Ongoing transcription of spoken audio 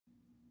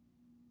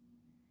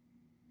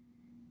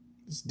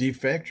This deep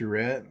factory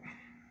rat,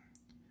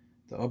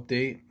 the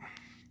update,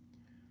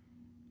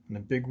 and the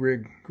big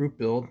rig group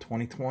build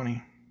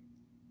 2020.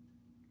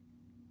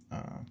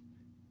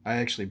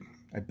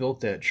 I built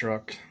that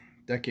truck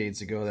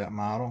decades ago, that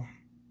model,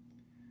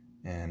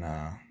 and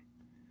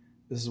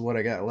this is what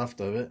I got left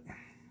of it.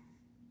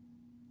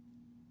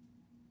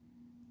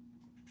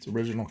 It's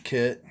original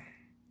kit.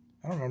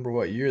 I don't remember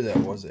what year that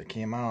was that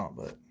came out,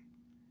 but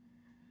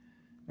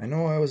I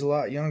know I was a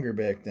lot younger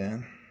back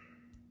then.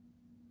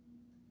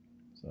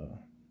 So,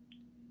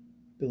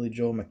 Billy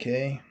Joel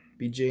McKay,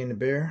 BJ and the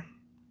Bear.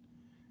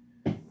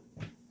 It's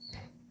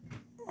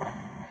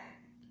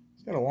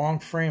got a long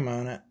frame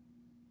on it.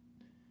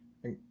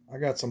 I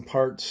got some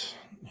parts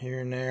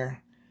here and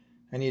there.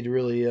 I need to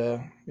really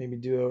maybe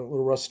do a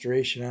little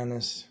restoration on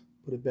this,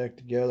 put it back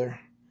together.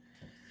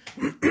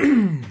 Yeah.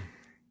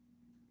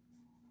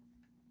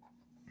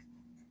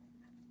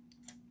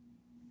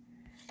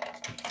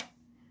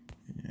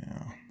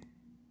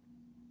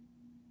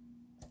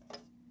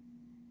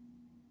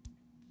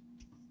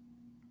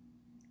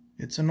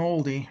 It's an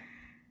oldie.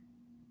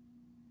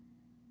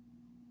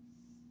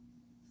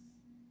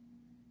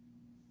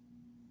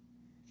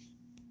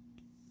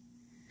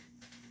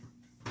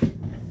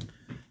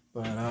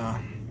 But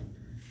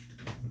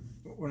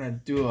we're going to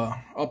do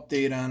a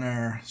update on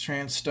our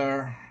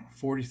Transtar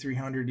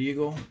 4300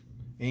 Eagle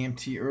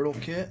AMT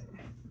Ertl kit.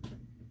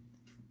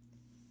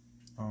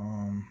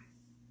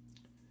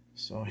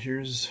 So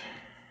here's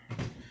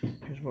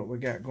what we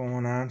got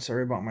going on.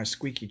 Sorry about my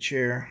squeaky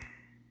chair.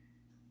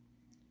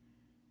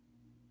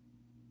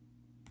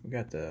 We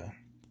got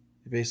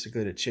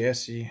basically the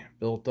chassis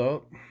built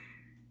up.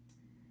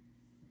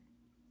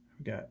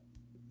 We got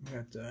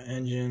the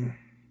engine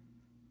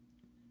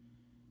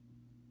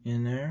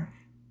in there,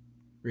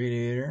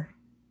 radiator.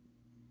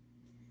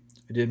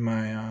 I did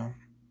my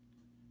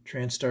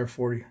Transtar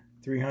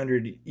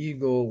 4300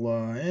 Eagle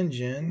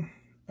engine,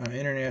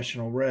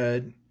 international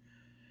red.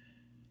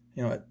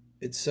 You know,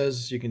 it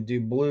says you can do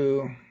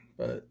blue,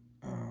 but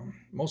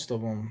most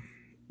of them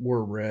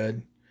were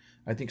red.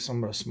 I think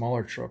some of the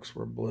smaller trucks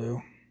were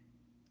blue.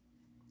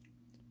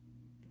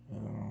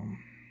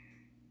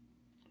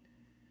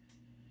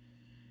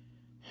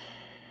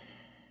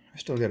 I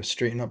still got to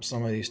straighten up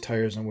some of these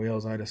tires and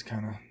wheels. I just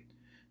kind of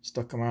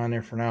stuck them on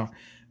there for now.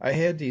 I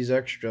had these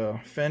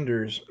extra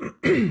fenders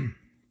and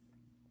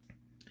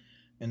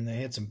they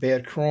had some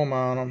bad chrome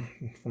on them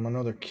from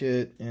another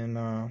kit,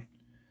 and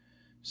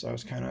so I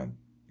was kind of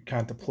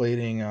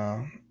contemplating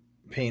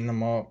painting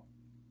them up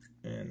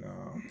and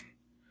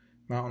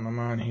mounting them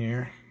on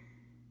here.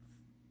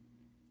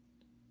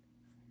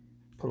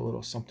 Put a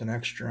little something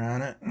extra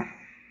on it.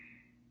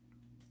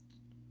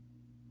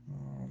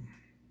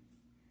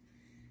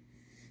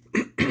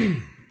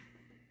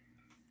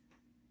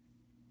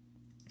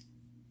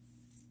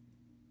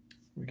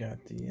 We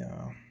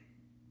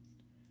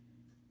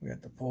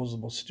got the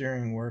posable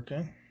steering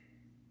working.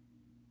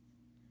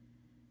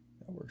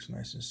 That works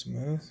nice and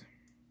smooth.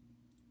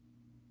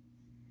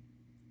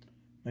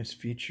 Nice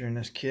feature in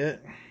this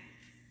kit.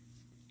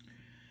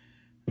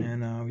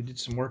 And we did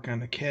some work on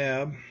the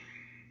cab.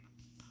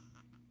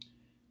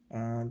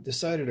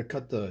 Decided to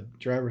cut the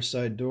driver's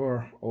side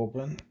door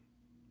open,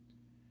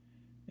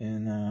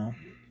 and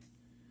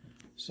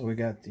so we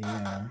got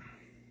the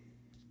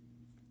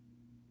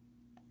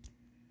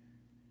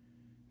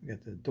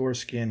door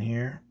skin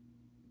here,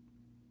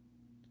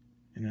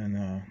 and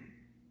then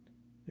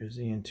there's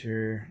the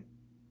interior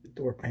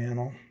door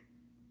panel,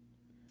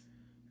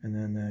 and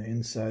then the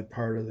inside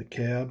part of the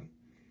cab.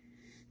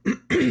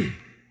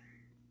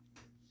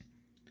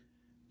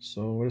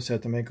 So we'll just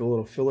have to make a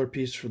little filler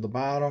piece for the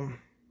bottom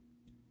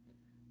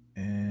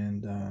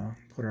and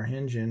put our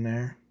hinge in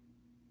there.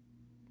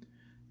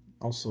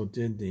 Also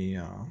did the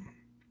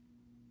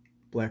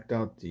blacked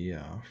out the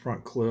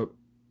front clip.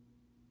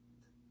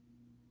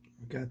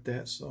 We got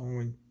that, so when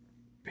we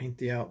paint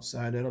the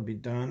outside, that'll be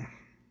done.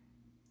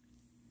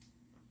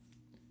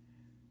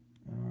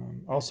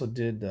 Also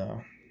did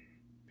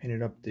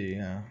painted up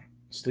the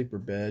sleeper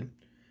bed.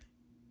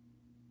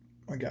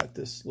 I got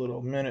this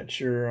little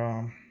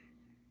miniature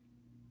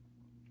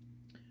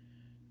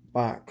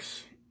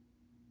box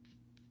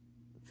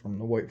from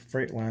the white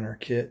Freightliner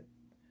kit.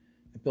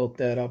 I built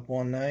that up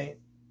one night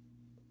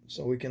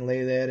so we can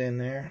lay that in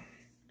there,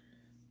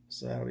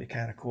 so that'll be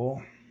kind of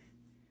cool.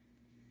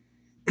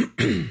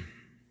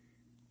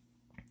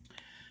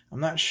 I'm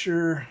not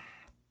sure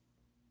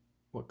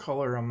what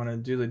color I'm gonna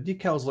do. The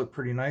decals look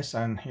pretty nice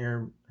on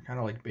here, kind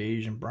of like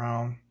beige and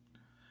brown.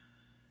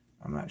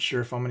 I'm not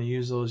sure if I'm gonna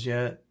use those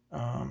yet.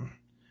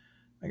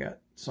 I got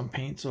some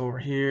paints over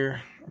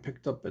here I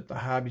picked up at the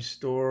hobby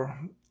store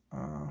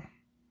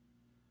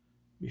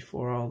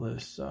before all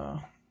this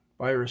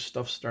virus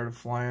stuff started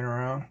flying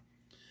around.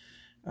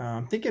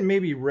 I'm thinking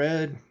maybe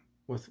red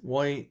with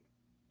white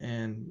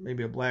and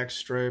maybe a black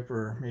stripe,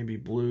 or maybe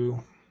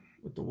blue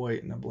with the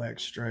white and the black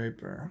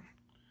stripe, or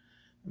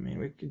I mean,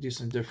 we could do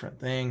some different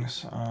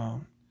things.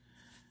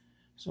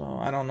 So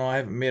I don't know, I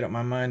haven't made up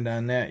my mind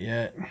on that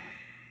yet,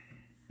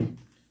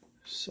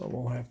 so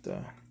we'll have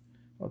to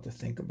I'll have to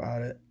think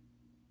about it.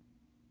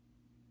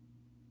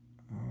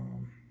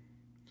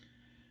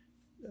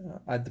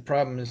 The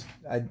problem is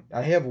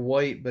I have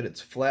white, but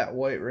it's flat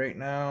white right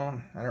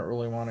now. I don't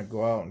really want to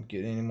go out and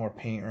get any more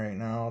paint right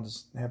now. I'll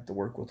just have to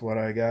work with what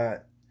I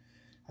got.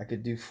 I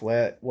could do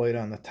flat white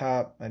on the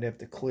top. I'd have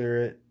to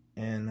clear it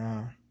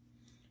and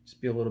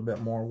just be a little bit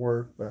more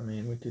work, but I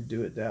mean, we could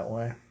do it that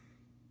way.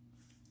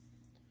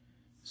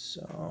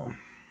 So,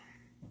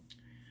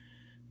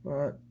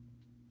 but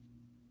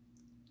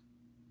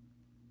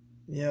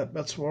yeah,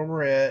 that's where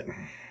we're at.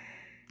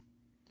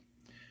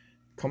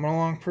 Coming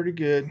along pretty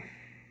good.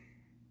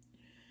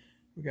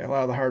 We got a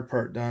lot of the hard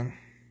part done.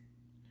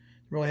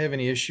 Don't really have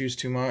any issues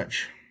too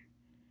much.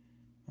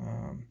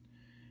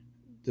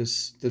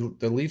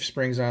 The leaf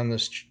springs on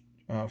this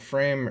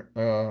frame,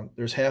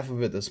 there's half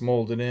of it that's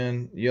molded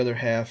in, the other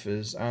half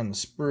is on the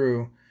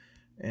sprue,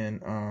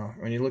 and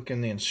when you look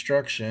in the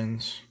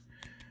instructions,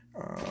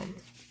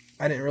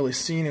 I didn't really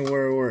see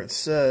anywhere where it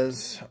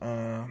says,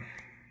 you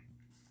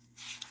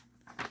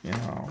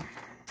know,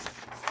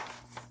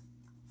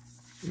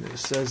 it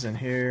says in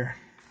here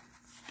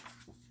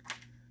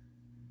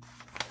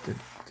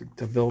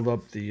to build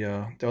up the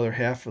other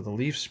half of the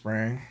leaf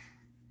spring.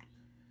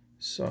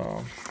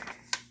 So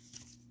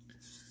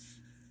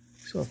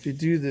if you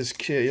do this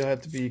kit, you'll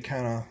have to be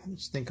kind of,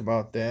 let's think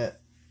about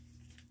that.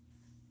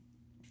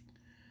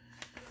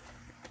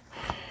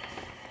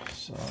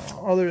 So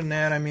other than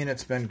that, I mean,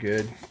 it's been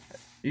good.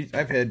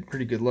 I've had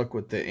pretty good luck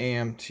with the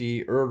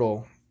AMT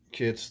Erdl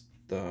kits.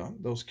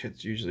 Those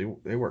kits usually,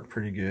 they work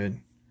pretty good.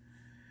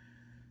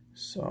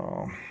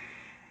 So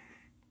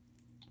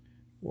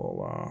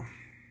we'll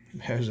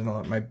there's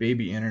my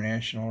Baby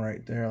International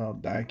right there. I'll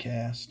die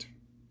cast.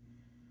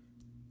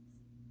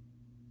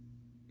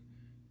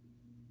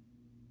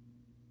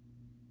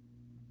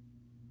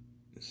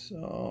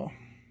 So,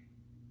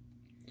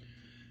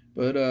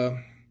 but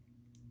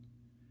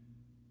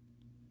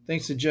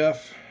thanks to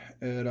Jeff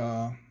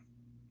at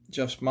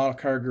Jeff's Model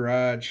Car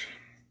Garage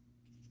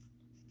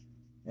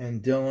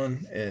and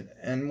Dylan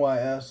at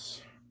NYS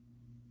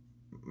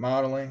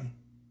Modeling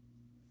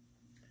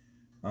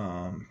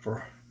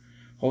for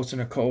hosting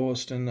a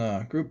co-hosting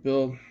group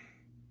build,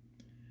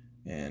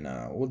 and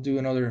we'll do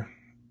another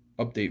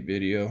update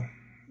video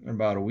in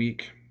about a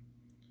week.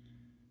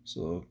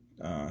 So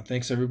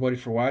thanks everybody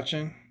for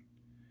watching.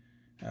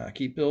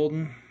 Keep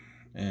building,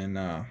 and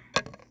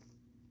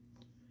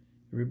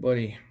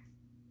everybody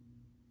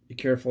be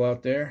careful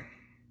out there.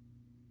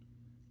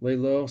 Lay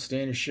low,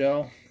 stay in your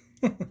shell.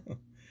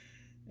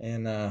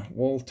 And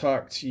we'll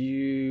talk to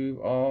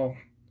you all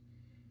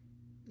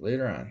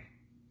later on.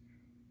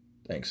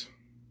 Thanks.